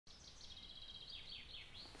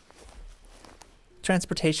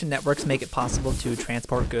transportation networks make it possible to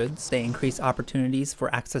transport goods. They increase opportunities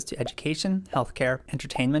for access to education, healthcare,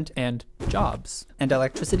 entertainment, and jobs. And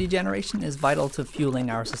electricity generation is vital to fueling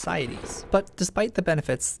our societies. But despite the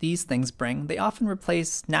benefits these things bring, they often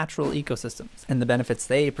replace natural ecosystems and the benefits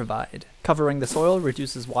they provide. Covering the soil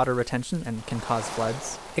reduces water retention and can cause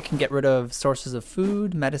floods. It can get rid of sources of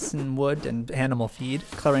food, medicine, wood, and animal feed.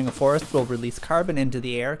 Clearing a forest will release carbon into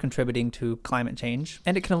the air, contributing to climate change.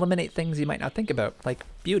 And it can eliminate things you might not think about, like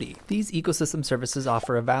beauty. These ecosystem services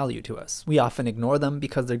offer a value to us. We often ignore them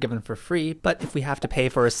because they're given for free, but if we have to pay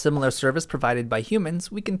for a similar service provided by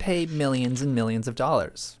humans, we can pay millions and millions of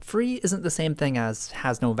dollars. Free isn't the same thing as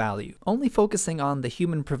has no value. Only focusing on the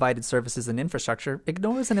human-provided services and infrastructure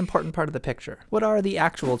ignores an important part of the picture. What are the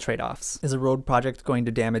actual trade-offs? Is a road project going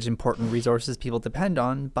to damage important resources people depend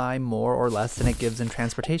on by more or less than it gives in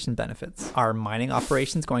transportation benefits? Are mining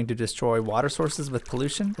operations going to destroy water sources with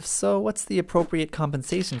pollution? If so, what's the appropriate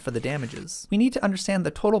compensation for the damages? We need to understand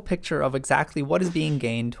the total picture of exactly what is being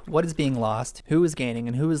gained, what is being lost, who is gaining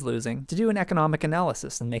and who is losing, to do an economic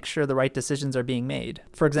analysis and make sure the right decisions are being made.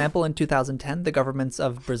 For example, in 2010, the governments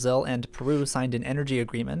of Brazil and Peru signed an energy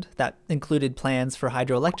agreement that included plans for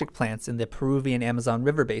hydroelectric plants in the Peruvian Amazon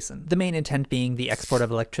River basin, the main intent being the export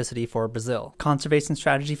of electricity for Brazil. Conservation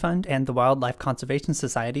Strategy Fund and the Wildlife Conservation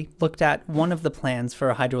Society looked at one of the plans for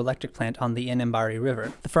a hydroelectric plant on the Inambari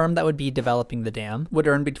River. The firm that would be developing the dam would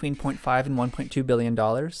earn between $0.5 and $1.2 billion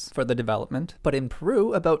for the development, but in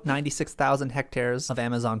Peru, about 96,000 hectares of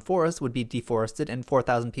Amazon forest would be deforested and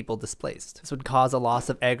 4,000 people displaced. This would cause a loss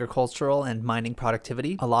of agricultural and mining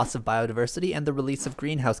productivity, a loss of biodiversity, and the release of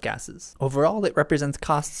greenhouse gases. Overall, it represents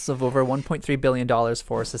costs of over $1.3 billion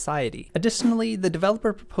for society. Additionally, the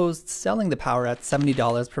developer proposed selling the power at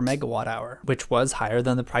 $70 per megawatt hour, which was higher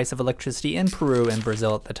than the price of electricity in Peru and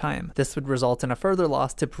Brazil at the time. This would result in a further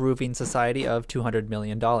loss to Peruvian society of $200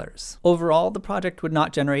 million. Overall, the project would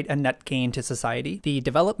not generate a net gain to society. The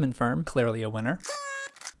development firm, clearly a winner,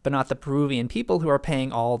 but not the Peruvian people who are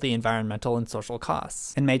paying all the environmental and social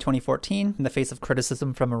costs. In May 2014, in the face of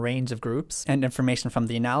criticism from a range of groups and information from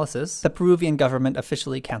the analysis, the Peruvian government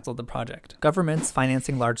officially canceled the project. Governments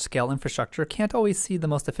financing large-scale infrastructure can't always see the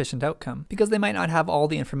most efficient outcome, because they might not have all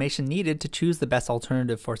the information needed to choose the best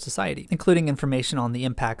alternative for society, including information on the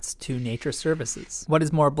impacts to nature services. What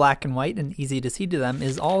is more black and white and easy to see to them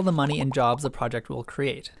is all the money and jobs the project will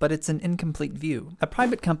create, but it's an incomplete view. A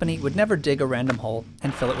private company would never dig a random hole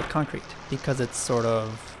and fill it with concrete, because it's sort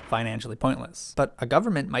of financially pointless. But a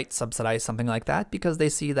government might subsidize something like that because they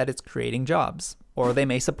see that it's creating jobs. Or they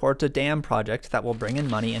may support a dam project that will bring in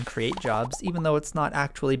money and create jobs even though it's not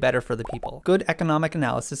actually better for the people. Good economic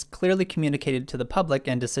analysis clearly communicated to the public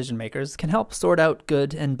and decision makers can help sort out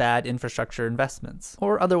good and bad infrastructure investments,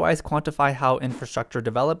 or otherwise quantify how infrastructure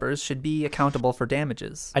developers should be accountable for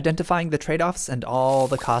damages. Identifying the trade-offs and all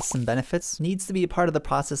the costs and benefits needs to be a part of the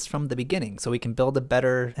process from the beginning so we can build a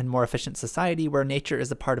better and more efficient society where nature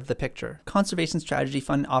is a part of the picture. Conservation Strategy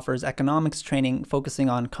Fund offers economics training focusing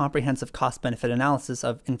on comprehensive cost-benefit analysis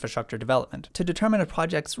of infrastructure development to determine a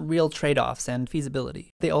project's real trade-offs and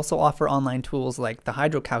feasibility. They also offer online tools like the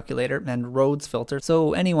Hydro Calculator and Roads Filter,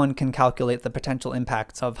 so anyone can calculate the potential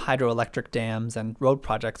impacts of hydroelectric dams and road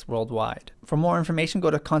projects worldwide. For more information, go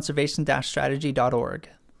to conservation-strategy.org.